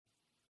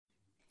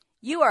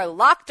You are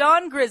Locked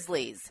On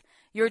Grizzlies,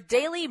 your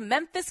daily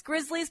Memphis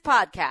Grizzlies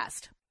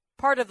podcast.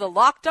 Part of the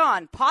Locked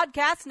On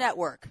Podcast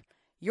Network,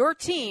 your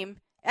team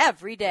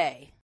every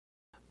day.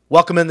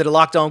 Welcome into the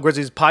Locked On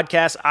Grizzlies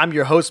podcast. I'm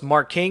your host,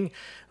 Mark King.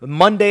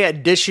 Monday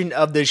edition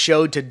of the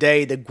show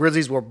today. The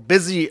Grizzlies were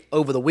busy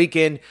over the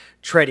weekend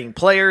trading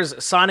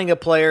players, signing a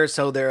player,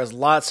 so there's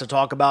lots to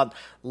talk about,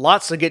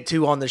 lots to get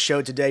to on the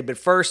show today. But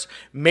first,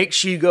 make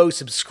sure you go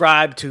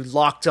subscribe to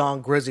Locked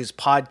On Grizzlies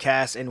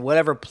podcast in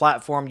whatever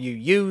platform you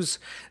use,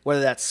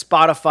 whether that's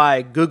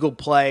Spotify, Google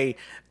Play,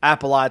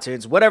 Apple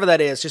iTunes, whatever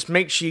that is. Just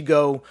make sure you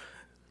go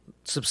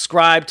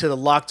subscribe to the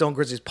Locked On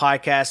Grizzlies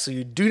podcast so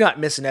you do not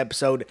miss an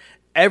episode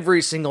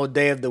every single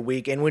day of the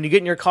week. And when you get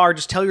in your car,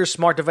 just tell your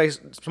smart device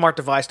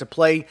to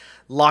play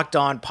Locked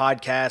On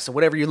Podcasts or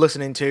whatever you're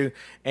listening to,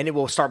 and it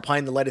will start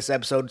playing the latest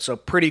episode. So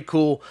pretty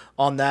cool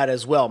on that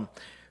as well.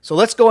 So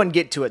let's go and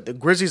get to it. The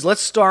Grizzlies,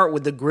 let's start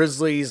with the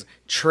Grizzlies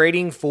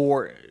trading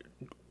for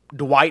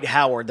Dwight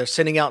Howard. They're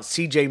sending out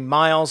CJ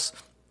Miles,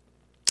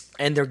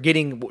 and they're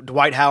getting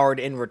Dwight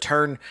Howard in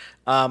return.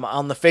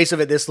 On the face of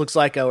it, this looks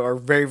like a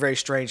very, very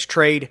strange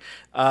trade.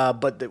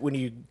 But when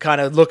you kind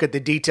of look at the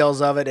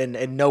details of it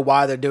and know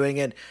why they're doing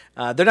it,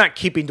 they're not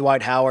keeping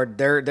Dwight Howard.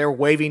 They're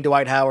waiving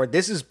Dwight Howard.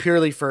 This is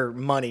purely for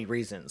money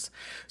reasons.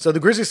 So the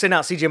Grizzlies sent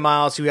out CJ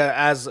Miles, who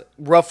has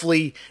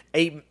roughly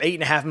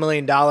 $8.5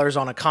 million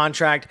on a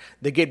contract.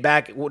 They get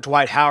back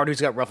Dwight Howard,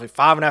 who's got roughly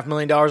 $5.5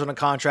 million on a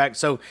contract.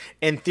 So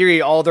in theory,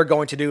 all they're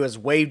going to do is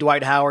waive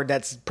Dwight Howard.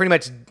 That's pretty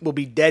much will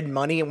be dead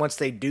money. And once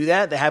they do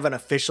that, they haven't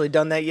officially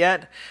done that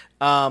yet.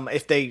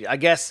 If they, I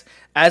guess,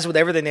 as with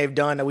everything they've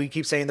done, we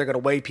keep saying they're going to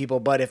waive people,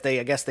 but if they,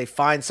 I guess they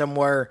find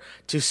somewhere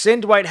to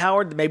send Dwight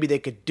Howard, maybe they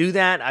could do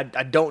that.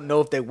 I don't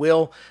know if they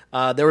will.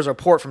 There was a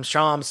report from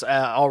Shams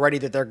already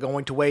that they're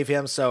going to waive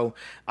him, so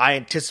I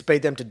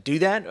anticipate them to do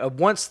that.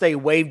 Once they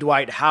waive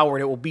Dwight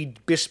Howard, it will be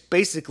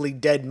basically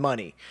dead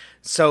money.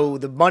 So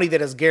the money that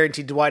is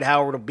guaranteed to Dwight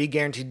Howard will be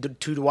guaranteed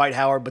to Dwight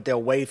Howard, but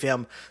they'll waive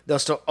him. They'll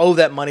still owe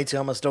that money to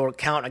him and still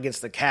count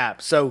against the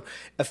cap. So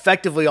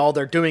effectively all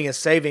they're doing is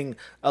saving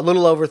a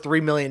little over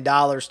 $3 million,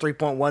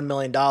 $3.1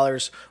 million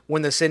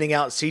when they're sending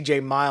out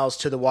CJ Miles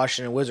to the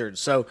Washington Wizards.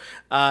 So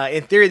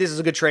in theory, this is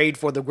a good trade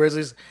for the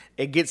Grizzlies.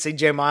 It gets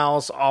CJ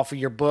Miles off of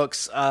your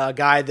books, a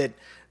guy that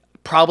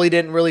probably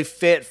didn't really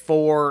fit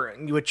for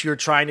what you're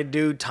trying to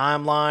do,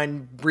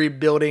 timeline,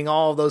 rebuilding,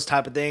 all of those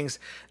type of things.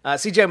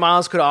 CJ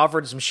Miles could have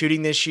offered some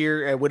shooting this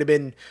year. It would have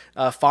been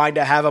fine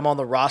to have him on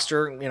the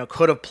roster.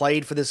 Could have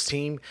played for this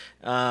team,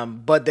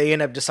 but they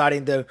end up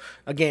deciding to,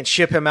 again,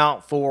 ship him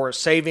out for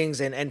savings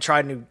and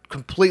try to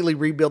completely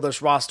rebuild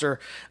this roster.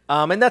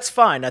 And that's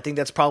fine. I think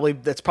that's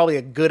probably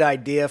a good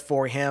idea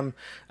for him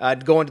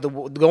going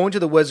to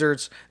the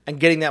Wizards and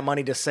getting that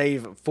money to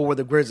save for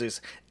the Grizzlies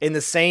in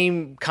the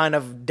same kind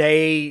of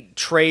day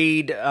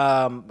trade.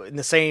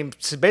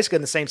 Basically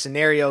in the same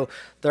scenario.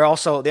 They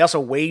also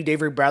waived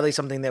Avery Bradley,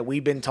 something that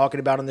we've been talking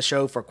about on the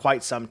show for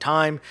quite some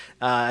time,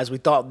 as we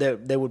thought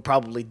that they would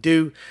probably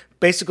do.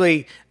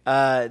 Basically,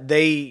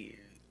 they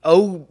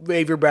owe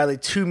Avery Bradley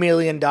 $2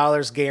 million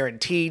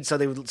guaranteed, so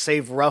they would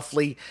save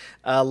roughly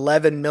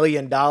 $11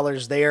 million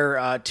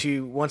there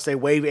to once they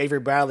waive Avery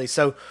Bradley.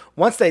 So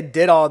once they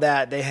did all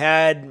that, they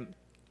had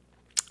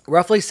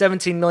roughly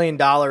 $17 million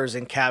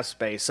in cap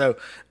space. So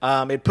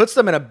it puts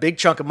them in a big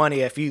chunk of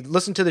money. If you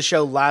listened to the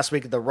show last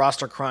week at the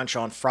Roster Crunch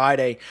on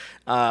Friday,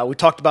 we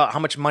talked about how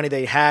much money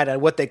they had and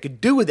what they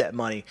could do with that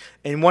money.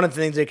 And one of the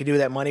things they could do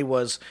with that money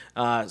was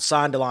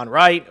sign DeLon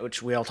Wright,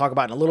 which we'll talk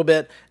about in a little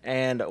bit,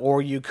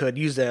 or you could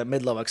use the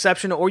mid-level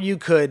exception, or you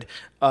could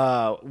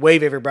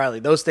waive Avery Bradley.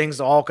 Those things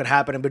all could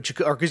happen, but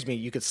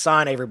you could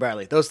sign Avery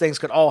Bradley. Those things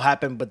could all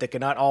happen, but they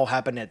could not all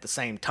happen at the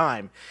same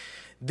time.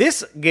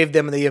 This gave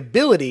them the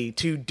ability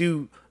to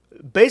do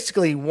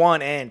basically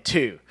 1 and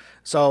 2.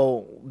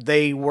 So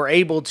they were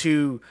able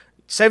to,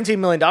 $17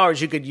 million,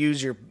 you could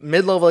use your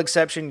mid-level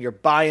exception, your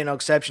buy-in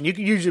exception. You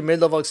could use your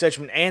mid-level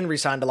exception and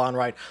re-sign DeLon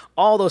Wright.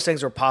 All those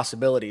things are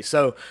possibilities.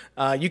 So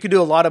you could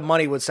do a lot of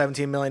money with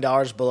 $17 million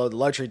below the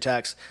luxury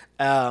tax,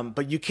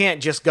 but you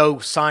can't just go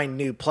sign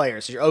new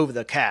players. You're over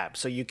the cap.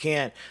 So you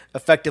can't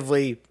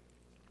effectively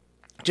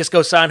just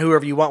go sign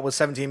whoever you want with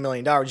 $17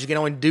 million. You can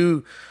only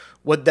do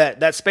what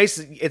that space,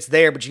 it's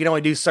there, but you can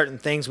only do certain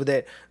things with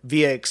it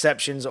via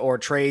exceptions or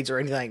trades or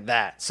anything like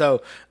that.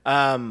 So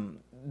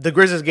the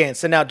Grizzlies, again,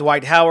 send out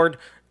Dwight Howard,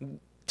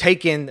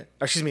 send out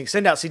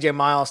CJ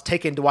Miles,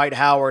 take in Dwight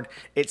Howard.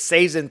 It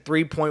saves in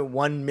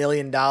 $3.1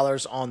 million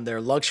on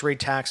their luxury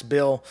tax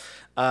bill.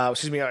 Below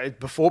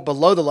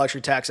the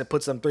luxury tax, it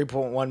puts them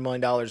 $3.1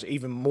 million,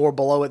 even more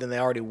below it than they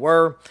already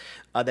were.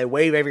 They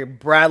waive Avery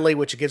Bradley,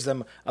 which gives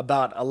them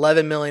about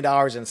 $11 million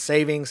in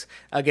savings.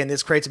 Again,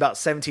 this creates about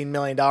 $17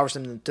 million for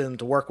them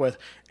to work with,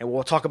 and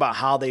we'll talk about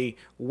how they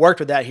worked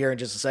with that here in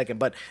just a second.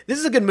 But this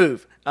is a good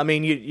move. I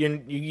mean,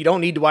 you don't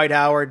need Dwight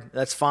Howard.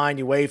 That's fine.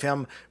 You waive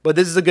him. But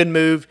this is a good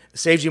move. It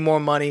saves you more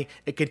money.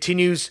 It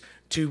continues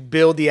to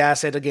build the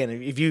asset. Again,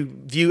 if you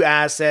view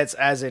assets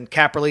as in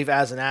cap relief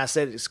as an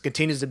asset, it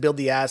continues to build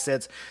the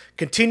assets,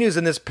 continues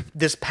in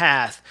this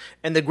path.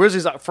 And the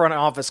Grizzlies front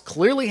office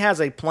clearly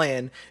has a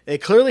plan. They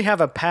clearly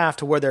have a path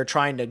to where they're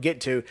trying to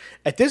get to.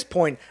 At this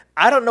point,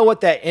 I don't know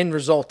what that end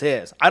result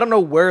is. I don't know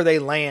where they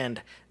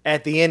land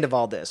at the end of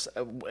all this.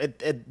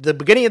 At the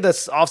beginning of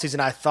this offseason,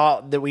 I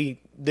thought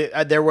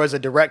that there was a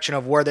direction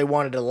of where they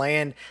wanted to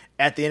land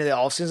at the end of the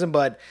offseason,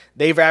 but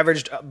they've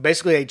averaged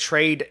basically a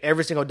trade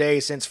every single day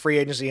since free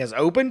agency has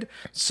opened.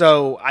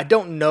 So I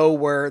don't know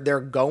where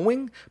they're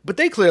going, but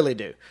they clearly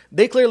do.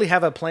 They clearly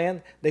have a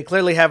plan. They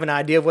clearly have an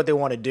idea of what they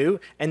want to do,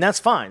 and that's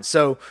fine.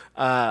 So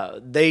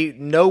they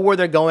know where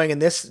they're going,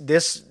 and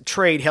this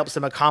trade helps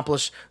them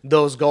accomplish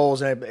those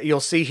goals. And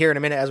you'll see here in a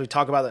minute as we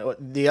talk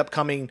about the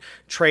upcoming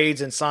trades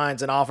and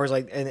signs and offers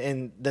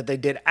and that they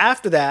did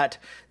after that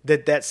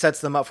sets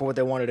them up for what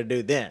they wanted to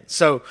do then.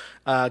 So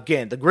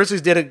again, the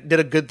Grizzlies did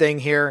a good thing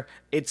here.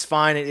 It's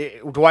fine.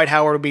 Dwight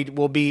Howard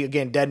will be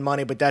again dead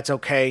money, but that's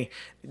okay.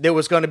 There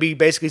was going to be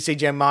basically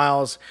C.J.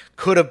 Miles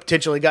could have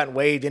potentially gotten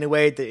waived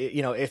anyway.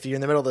 If you're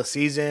in the middle of the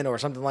season or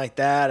something like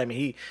that. I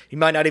mean, he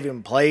might not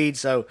even played.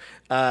 So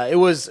it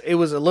was a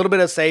little bit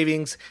of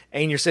savings,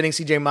 and you're sending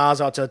C.J.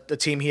 Miles out to a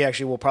team he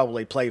actually will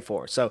probably play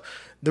for. So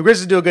the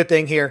Grizzlies do a good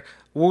thing here.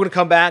 We're going to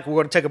come back. We're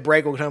going to take a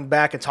break. We're going to come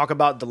back and talk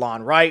about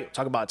DeLon Wright,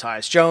 talk about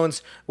Tyus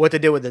Jones, what they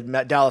did with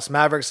the Dallas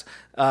Mavericks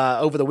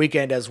over the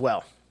weekend as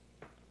well.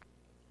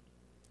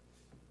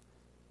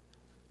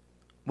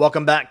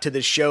 Welcome back to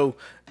the show.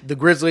 The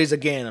Grizzlies,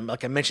 again,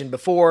 like I mentioned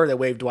before, they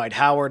waived Dwight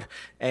Howard,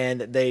 and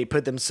they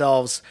put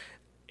themselves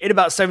in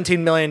about $17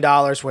 million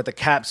worth of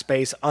cap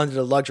space under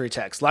the luxury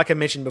tax. Like I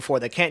mentioned before,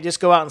 they can't just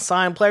go out and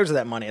sign players with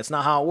that money. It's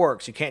not how it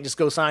works. You can't just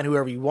go sign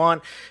whoever you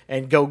want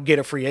and go get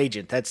a free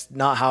agent. That's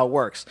not how it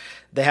works.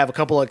 They have a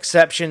couple of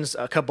exceptions,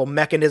 a couple of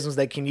mechanisms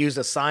they can use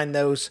to sign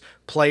those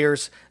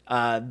players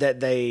since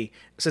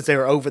they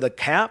were over the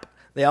cap.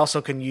 They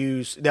also can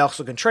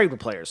trade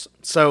with players.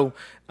 So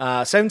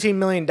 $17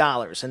 million.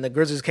 And the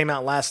Grizzlies came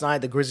out last night.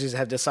 The Grizzlies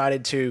have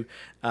decided to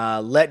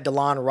let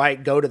DeLon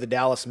Wright go to the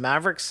Dallas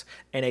Mavericks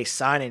in a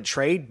sign and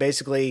trade.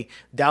 Basically,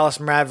 Dallas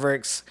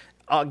Mavericks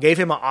gave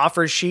him an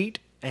offer sheet.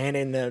 And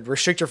in the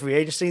restricted free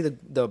agency,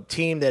 the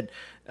team that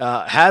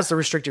has the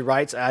restricted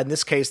rights, in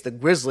this case, the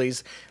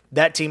Grizzlies,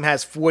 that team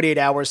has 48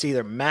 hours to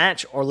either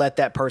match or let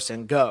that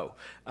person go.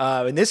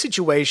 In this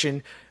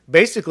situation,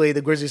 basically,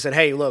 the Grizzlies said,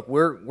 hey, look,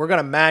 we're going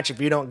to match if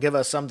you don't give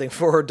us something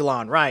for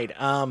DeLon Wright.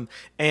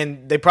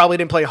 And they probably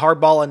didn't play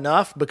hardball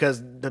enough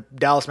because the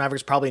Dallas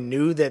Mavericks probably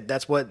knew that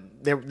that's what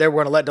they were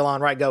going to let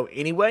DeLon Wright go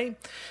anyway.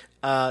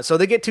 So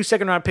they get 2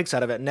 second-round picks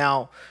out of it.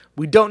 Now,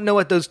 we don't know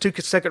what those 2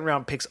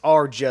 second-round picks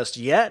are just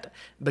yet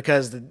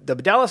because the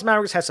Dallas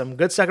Mavericks have some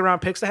good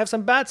second-round picks. They have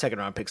some bad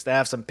second-round picks. They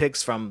have some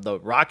picks from the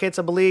Rockets,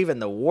 I believe,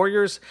 and the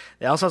Warriors.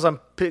 They also have some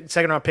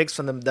second-round picks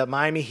from the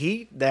Miami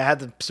Heat. They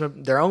have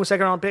their own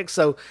second-round picks.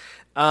 So,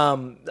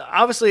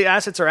 obviously,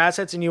 assets are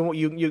assets, and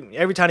you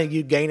every time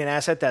you gain an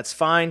asset, that's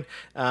fine,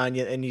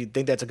 and you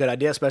think that's a good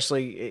idea,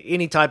 especially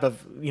any type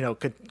of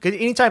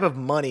any type of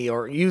money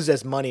or used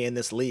as money in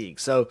this league.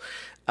 So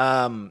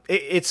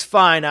it's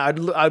fine.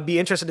 I'd be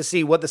interested to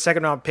see what the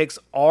second round picks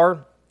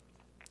are.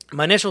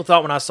 My initial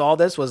thought when I saw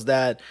this was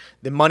that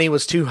the money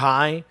was too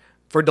high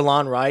for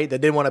DeLon Wright. They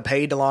didn't want to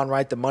pay DeLon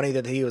Wright the money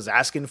that he was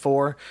asking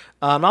for.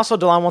 Also,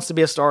 DeLon wants to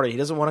be a starter. He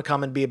doesn't want to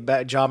come and be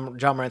Ja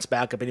Morant's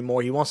backup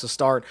anymore. He wants to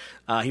start.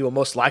 He will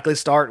most likely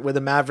start with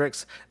the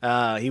Mavericks.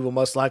 He will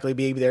most likely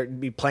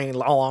be playing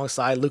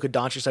alongside Luka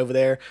Doncic over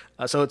there.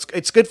 So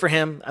it's good for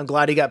him. I'm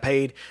glad he got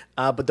paid.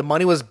 But the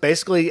money was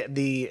basically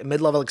the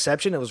mid-level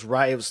exception. It was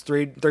right. It was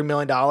 $3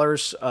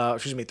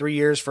 million. 3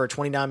 years for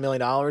 $29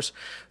 million.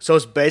 So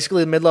it's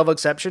basically the mid-level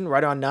exception,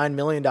 right around $9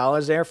 million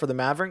there for the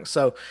Mavericks.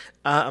 So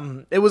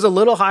it was a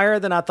little higher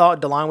than I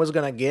thought DeLon was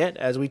going to get.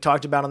 As we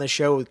talked about on this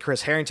show with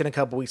Chris Harrington a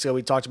couple weeks ago,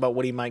 we talked about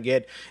what he might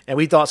get, and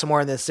we thought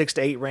somewhere in the 6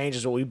 to 8 range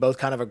is what we both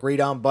kind of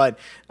agreed on. But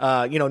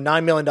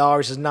 $9 million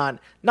is not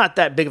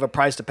that big of a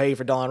price to pay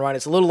for DeLon Wright.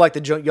 It's a little like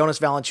the Jonas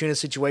Valanciunas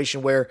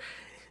situation where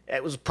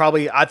it was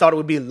I thought it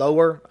would be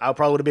lower. I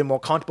probably would have been more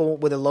comfortable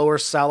with a lower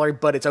salary,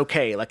 but it's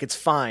okay. Like, it's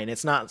fine.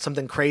 It's not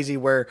something crazy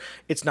where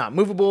it's not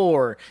movable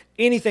or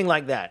anything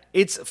like that.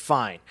 It's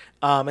fine.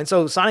 And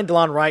so signing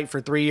DeLon Wright for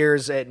 3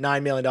 years at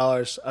 $9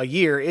 million a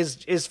year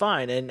is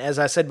fine. And as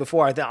I said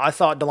before, I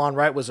thought DeLon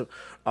Wright was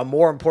a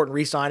more important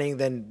re-signing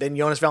than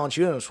Jonas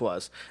Valanciunas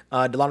was.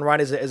 DeLon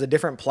Wright is a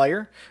different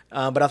player,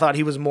 but I thought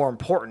he was more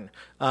important.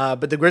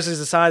 But the Grizzlies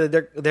decided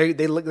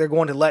they're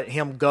going to let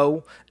him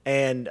go,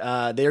 and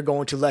they're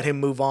going to let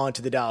him move on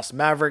to the Dallas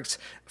Mavericks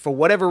for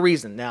whatever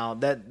reason. Now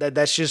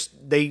that's just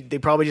they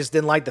probably just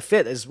didn't like the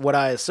fit, is what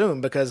I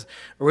assume, because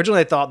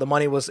originally they thought the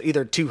money was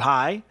either too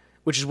high,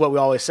 which is what we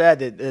always said,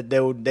 that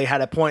they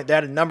had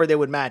a number they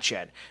would match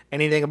at.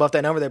 Anything above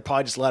that number, they'd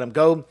probably just let him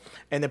go,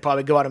 and they'd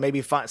probably go out and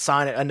maybe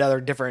sign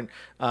another different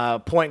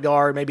point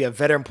guard, maybe a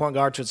veteran point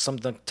guard to some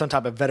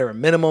type of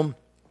veteran minimum.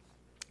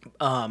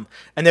 And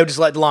they would just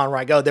let DeLon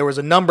Wright go. There was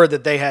a number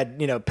that they had,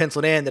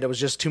 penciled in that it was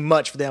just too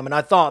much for them. And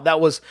I thought that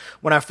was,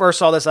 when I first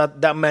saw this,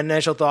 that my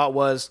initial thought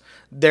was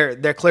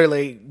they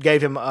clearly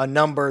gave him a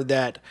number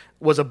that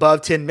was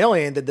above $10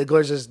 million that the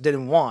Grizzlies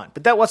didn't want.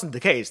 But that wasn't the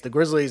case. The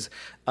Grizzlies,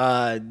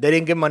 they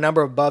didn't give him a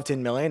number above $10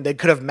 million. They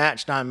could have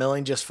matched $9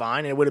 million just fine,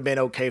 and it would have been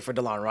okay for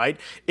DeLon Wright.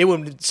 It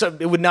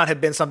would not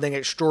have been something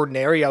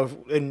extraordinary,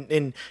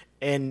 and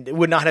it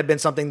would not have been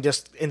something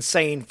just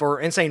insane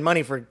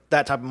money for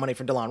that type of money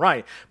for DeLon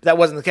Wright. But that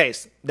wasn't the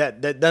case.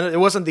 That it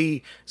wasn't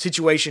the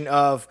situation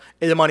of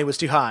the money was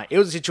too high. It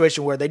was a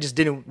situation where they just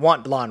didn't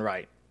want DeLon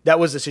Wright. That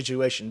was the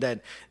situation,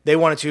 that they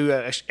wanted to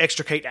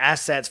extricate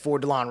assets for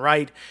DeLon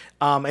Wright.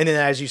 And then,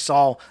 as you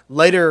saw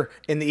later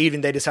in the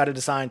evening, they decided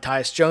to sign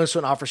Tyus Jones to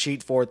an offer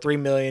sheet for 3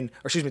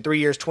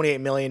 years, $28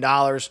 million.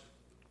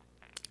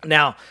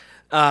 Now,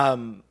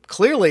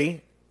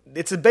 clearly,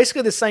 it's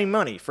basically the same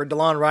money for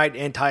DeLon Wright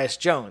and Tyus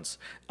Jones.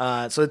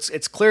 So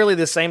it's clearly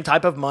the same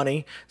type of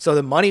money. So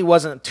the money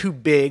wasn't too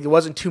big. It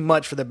wasn't too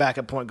much for the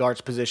backup point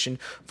guard's position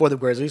for the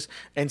Grizzlies.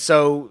 And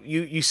so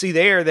you see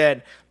there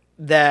that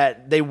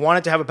they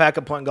wanted to have a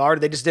backup point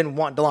guard. They just didn't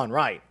want DeLon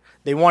Wright.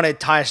 They wanted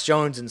Tyus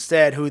Jones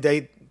instead, who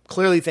they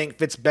clearly think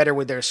fits better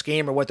with their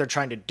scheme or what they're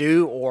trying to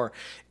do, or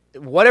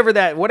for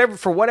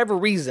whatever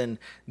reason,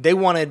 they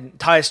wanted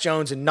Tyus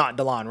Jones and not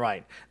DeLon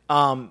Wright.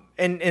 And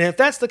if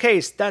that's the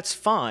case, that's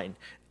fine.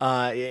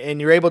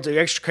 And you're able to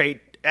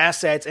extricate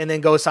assets and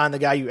then go sign the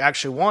guy you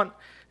actually want.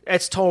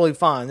 It's totally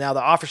fine. Now,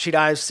 the offer sheet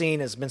I've seen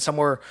has been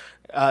somewhere,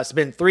 it's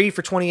been 3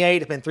 for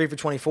 28, it's been 3 for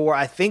 24.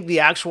 I think the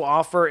actual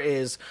offer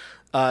is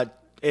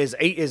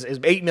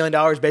 $8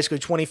 million, basically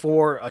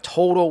 24 a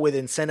total, with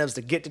incentives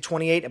to get to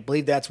 28. I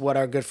believe that's what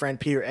our good friend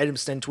Peter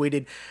Edmston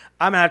tweeted.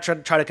 I'm going to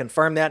try to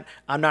confirm that.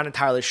 I'm not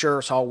entirely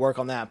sure, so I'll work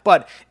on that.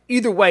 But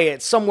either way,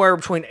 it's somewhere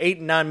between $8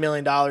 and $9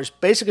 million,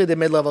 basically the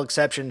mid-level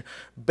exception,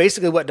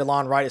 basically what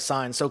DeLon Wright has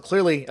signed. So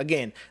clearly,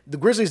 again, the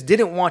Grizzlies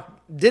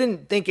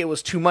didn't think it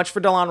was too much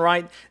for DeLon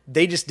Wright.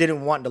 They just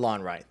didn't want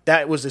DeLon Wright.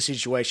 That was the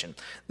situation.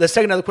 Let's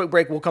take another quick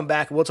break. We'll come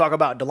back and we'll talk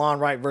about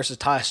DeLon Wright versus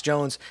Tyus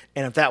Jones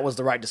and if that was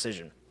the right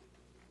decision.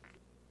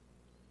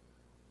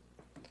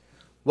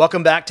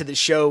 Welcome back to the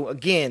show.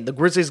 Again, the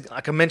Grizzlies,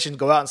 like I mentioned,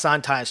 go out and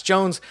sign Tyus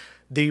Jones.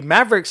 The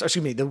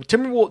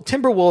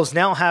Timberwolves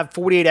now have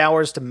 48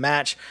 hours to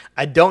match.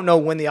 I don't know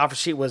when the offer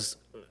sheet was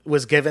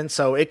given,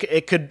 so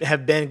it could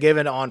have been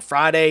given on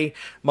Friday.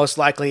 Most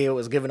likely it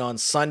was given on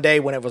Sunday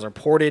when it was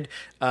reported.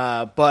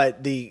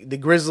 But the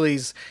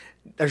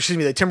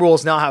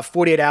Timberwolves now have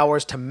 48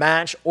 hours to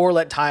match or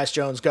let Tyus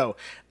Jones go.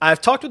 I've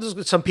talked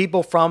with some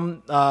people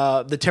from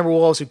the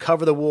Timberwolves who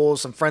cover the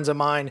Wolves, some friends of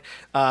mine.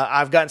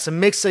 I've gotten some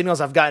mixed signals.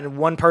 I've gotten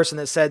one person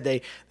that said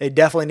they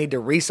definitely need to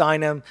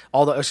re-sign him,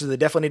 they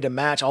definitely need to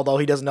match, although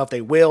he doesn't know if they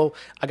will.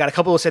 I got a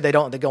couple who said they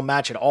don't think they'll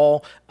match at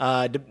all.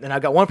 And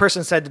I've got one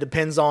person said it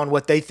depends on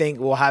what they think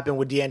will happen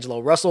with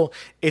D'Angelo Russell.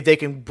 If they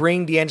can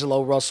bring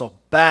D'Angelo Russell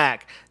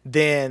back,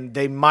 then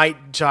they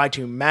might try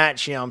to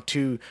match him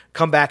to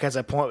come back as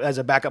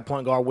a backup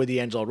point guard with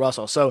D'Angelo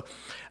Russell. So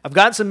I've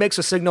gotten some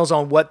mixed signals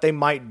on what they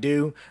might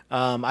do.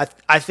 I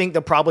think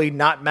they'll probably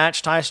not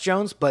match Tyus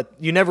Jones, but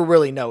you never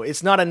really know.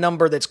 It's not a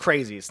number that's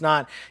crazy. It's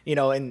not,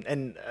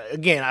 and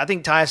again, I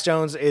think Tyus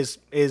Jones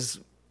is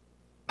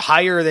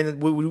higher than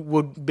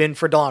would have been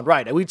for DeLon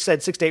Wright. We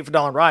said 6 to 8 for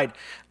DeLon Wright.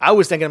 I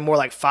was thinking more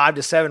like 5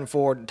 to 7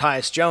 for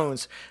Tyus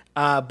Jones.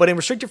 But in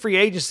restricted free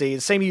agency,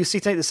 you see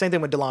the same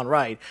thing with DeLon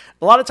Wright.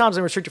 A lot of times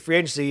in restricted free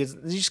agency, you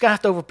just gotta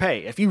have to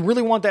overpay. If you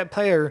really want that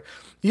player,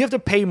 you have to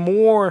pay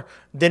more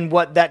than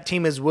what that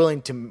team is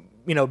willing to,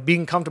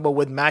 being comfortable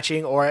with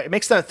matching, or it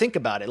makes them think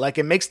about it. Like,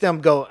 it makes them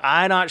go,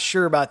 I'm not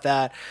sure about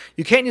that.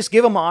 You can't just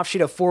give them an off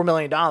sheet of $4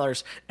 million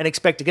and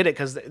expect to get it,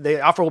 because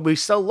the offer will be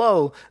so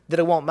low that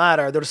it won't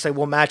matter. They'll just say,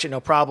 we'll match it,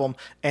 no problem.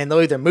 And they'll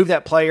either move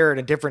that player in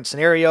a different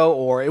scenario,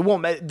 or it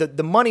won't.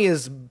 The money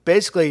is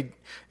basically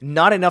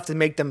not enough to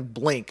make them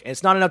blink.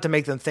 It's not enough to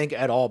make them think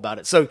at all about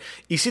it. So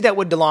you see that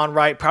with DeLon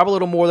Wright, probably a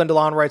little more than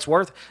DeLon Wright's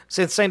worth.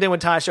 Same thing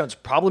with Tyus Jones,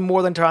 probably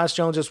more than Tyus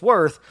Jones is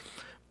worth.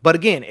 But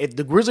again, if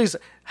the Grizzlies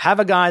have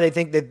a guy they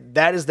think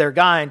that is their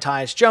guy in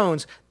Tyus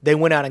Jones, they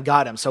went out and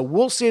got him. So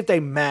we'll see if they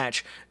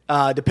match,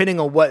 depending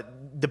on what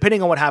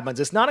happens.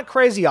 It's not a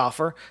crazy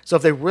offer, so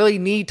if they really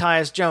need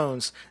Tyus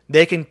Jones,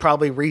 they can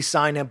probably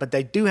re-sign him, but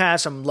they do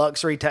have some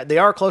luxury tax. They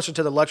are closer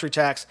to the luxury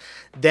tax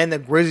than the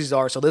Grizzlies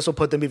are, so this will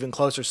put them even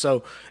closer.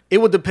 So it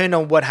will depend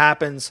on what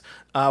happens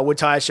with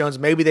Tyus Jones.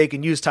 Maybe they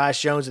can use Tyus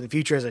Jones in the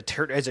future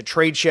as a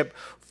trade chip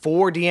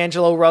for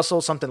D'Angelo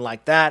Russell, something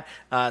like that.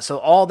 So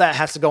all that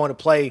has to go into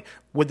play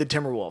with the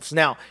Timberwolves.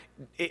 Now,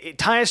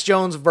 Tyus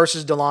Jones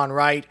versus DeLon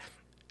Wright,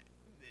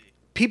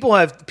 people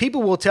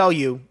will tell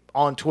you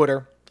on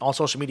Twitter, on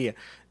social media,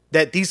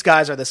 that these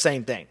guys are the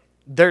same thing.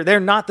 They're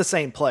not the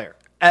same player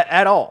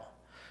at all.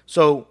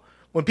 So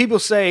when people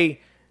say,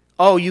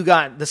 oh, you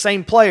got the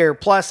same player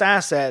plus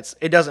assets,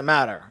 it doesn't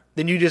matter,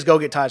 then you just go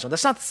get Tyus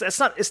Jones.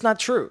 It's not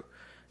true.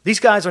 These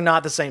guys are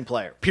not the same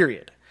player,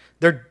 period.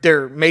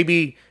 They're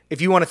maybe,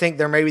 if you want to think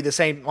they're maybe the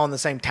same on the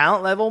same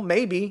talent level,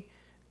 maybe,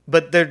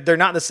 but they're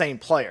not the same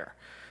player.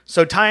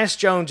 So Tyus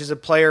Jones is a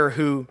player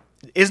who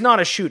is not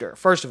a shooter,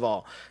 first of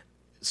all.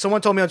 Someone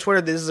told me on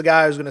Twitter that this is a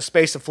guy who's going to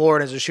space the floor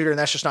and is a shooter, and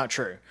that's just not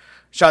true.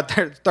 Shot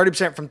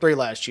 30% from three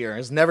last year.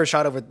 Has never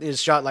shot over.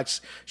 Shoots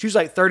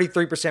like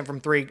 33%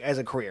 from three as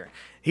a career.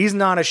 He's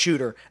not a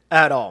shooter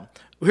at all.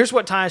 Here's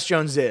what Tyus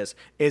Jones is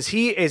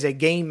he is a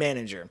game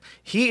manager.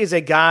 He is a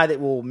guy that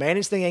will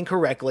manage the game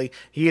correctly.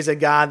 He is a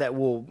guy that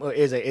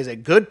is a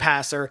good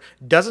passer,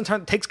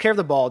 takes care of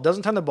the ball,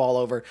 doesn't turn the ball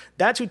over.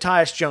 That's who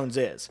Tyus Jones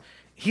is.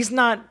 He's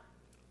not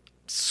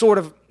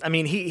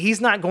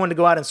he's not going to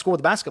go out and score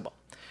the basketball.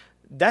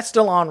 That's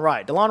DeLon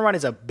Wright. DeLon Wright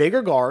is a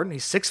bigger guard.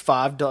 He's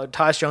 6'5".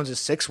 Tyus Jones is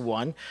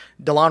 6'1".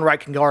 DeLon Wright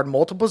can guard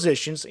multiple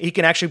positions. He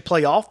can actually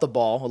play off the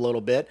ball a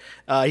little bit.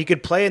 He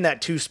could play in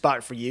that 2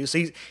 spot for you. So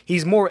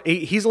he's a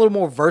little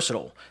more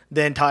versatile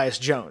than Tyus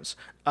Jones.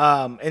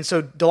 And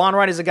so DeLon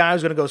Wright is a guy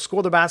who's going to go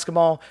score the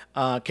basketball,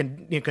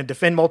 can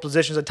defend multiple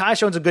positions. And Tyus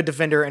Jones is a good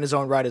defender in his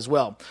own right as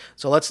well.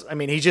 So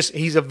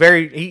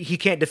he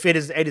can't defend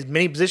at as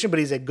many positions, but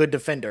he's a good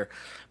defender.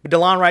 But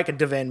DeLon Wright can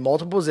defend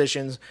multiple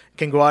positions,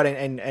 can go out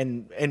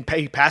and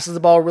he passes the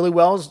ball really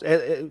well.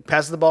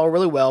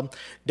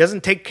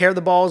 Doesn't take care of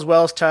the ball as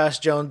well as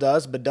Tyus Jones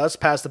does, but does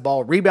pass the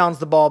ball, rebounds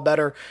the ball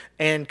better,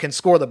 and can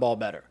score the ball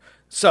better.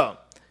 So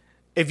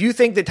if you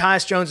think that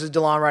Tyus Jones and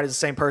DeLon Wright is the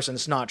same person,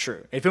 it's not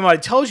true. If anybody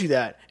tells you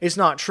that, it's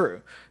not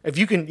true. If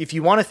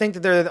you want to think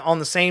that they're on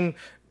the same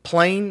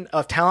plane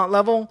of talent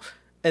level,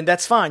 and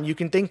that's fine, you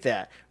can think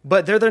that.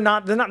 But they're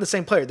not the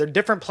same player. They're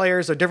different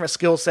players, they're different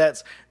skill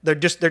sets. They're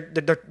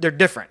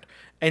different.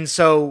 And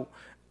so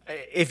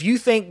if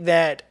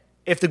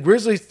the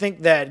Grizzlies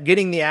think that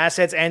getting the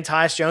assets and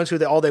Tyus Jones,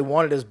 all they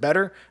wanted, is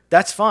better,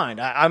 that's fine.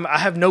 I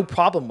have no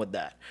problem with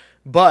that.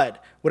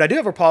 But what I do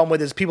have a problem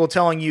with is people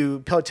telling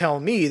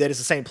me that it's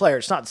the same player.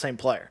 It's not the same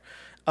player.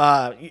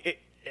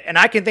 And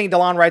I can think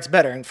DeLon Wright's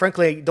better. And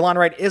frankly, DeLon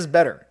Wright is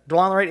better.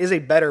 DeLon Wright is a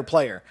better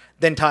player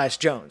than Tyus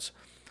Jones.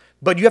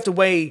 But you have to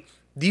weigh,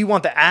 do you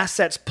want the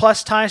assets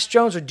plus Tyus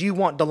Jones, or do you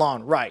want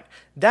DeLon Wright?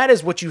 That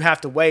is what you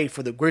have to weigh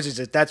for the Grizzlies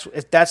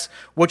if that's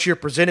what you're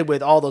presented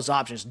with, all those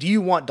options. Do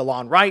you want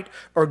DeLon Wright,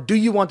 or do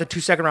you want the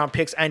 2 second-round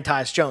picks and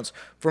Tyus Jones?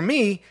 For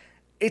me,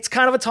 it's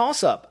kind of a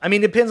toss-up. I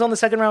mean, it depends on the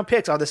second-round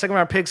picks. Are the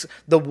second-round picks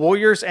the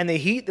Warriors and the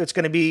Heat,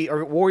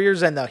 or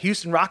Warriors and the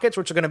Houston Rockets,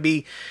 which are going to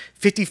be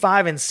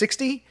 55 and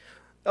 60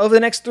 over the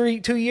next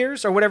 2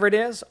 years, or whatever it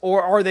is?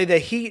 Or are they the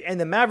Heat and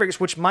the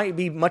Mavericks, which might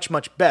be much,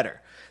 much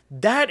better?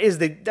 That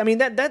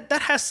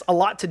has a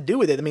lot to do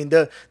with it. I mean,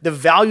 the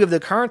value of the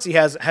currency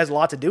has a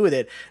lot to do with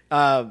it.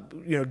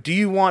 Do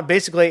you want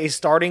basically a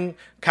starting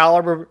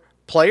caliber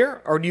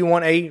player, or do you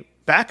want a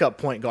backup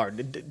point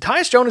guard?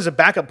 Tyus Jones is a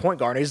backup point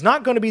guard. He's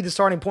not going to be the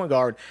starting point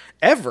guard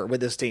ever with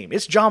this team.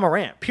 It's Ja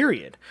Morant,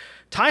 period.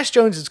 Tyus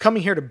Jones is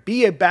coming here to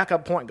be a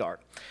backup point guard.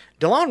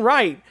 DeLon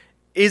Wright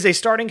is a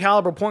starting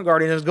caliber point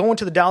guard and is going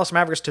to the Dallas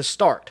Mavericks to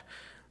start.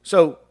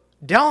 So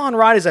DeLon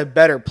Wright is a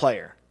better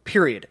player,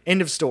 period.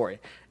 End of story.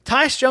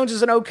 Tyus Jones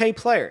is an okay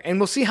player, and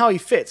we'll see how he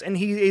fits. And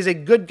he is a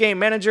good game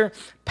manager,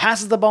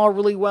 passes the ball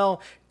really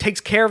well, takes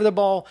care of the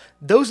ball.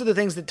 Those are the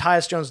things that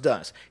Tyus Jones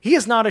does. He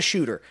is not a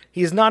shooter.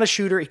 He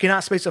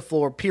cannot space the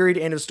floor, period,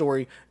 end of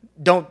story.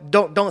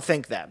 Don't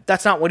think that.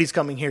 That's not what he's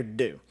coming here to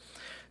do.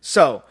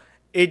 So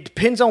it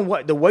depends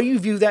on the way you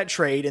view that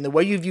trade and the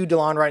way you view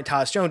DeLon Wright and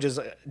Tyus Jones is,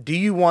 do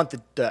you want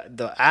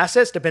the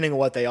assets, depending on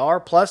what they are,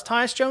 plus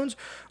Tyus Jones,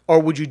 or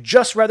would you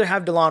just rather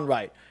have DeLon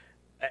Wright?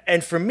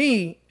 And for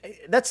me,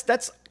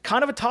 that's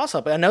kind of a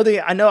toss-up. I know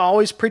I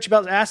always preach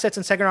about assets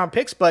and second-round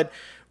picks, but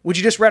would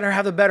you just rather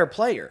have a better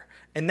player?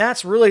 And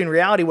that's really, in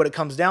reality, what it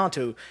comes down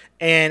to.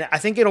 And I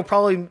think it'll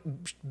probably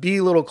be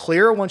a little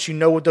clearer once you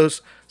know what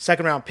those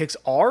second-round picks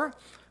are.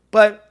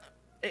 But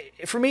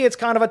for me, it's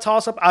kind of a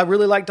toss-up. I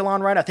really like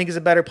DeLon Wright. I think he's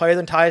a better player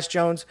than Tyus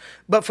Jones.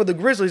 But for the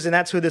Grizzlies, and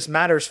that's who this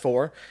matters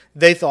for,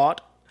 they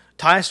thought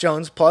Tyus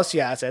Jones plus the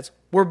assets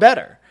were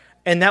better.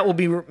 And that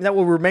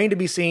will remain to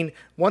be seen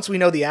once we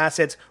know the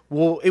assets.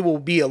 It will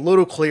be a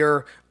little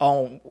clearer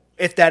on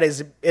if that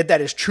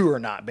is true or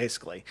not.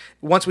 Basically,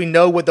 once we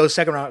know what those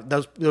second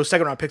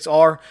round picks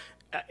are,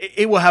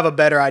 it will have a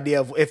better idea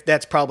of if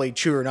that's probably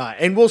true or not.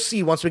 And we'll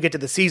see once we get to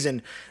the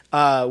season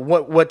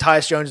what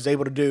Tyus Jones is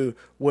able to do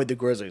with the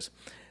Grizzlies.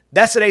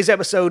 That's today's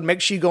episode.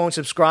 Make sure you go and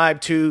subscribe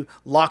to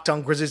Locked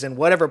On Grizzlies in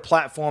whatever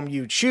platform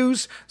you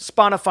choose.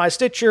 Spotify,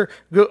 Stitcher,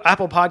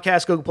 Apple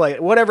Podcasts, Google Play,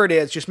 whatever it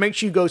is. Just make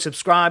sure you go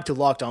subscribe to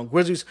Locked On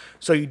Grizzlies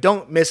so you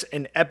don't miss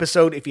an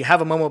episode. If you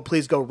have a moment,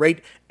 please go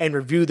rate and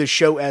review the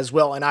show as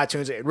well on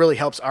iTunes. It really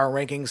helps our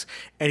rankings.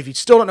 And if you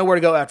still don't know where to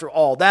go after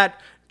all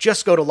that,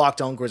 just go to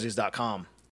LockedOnGrizzlies.com.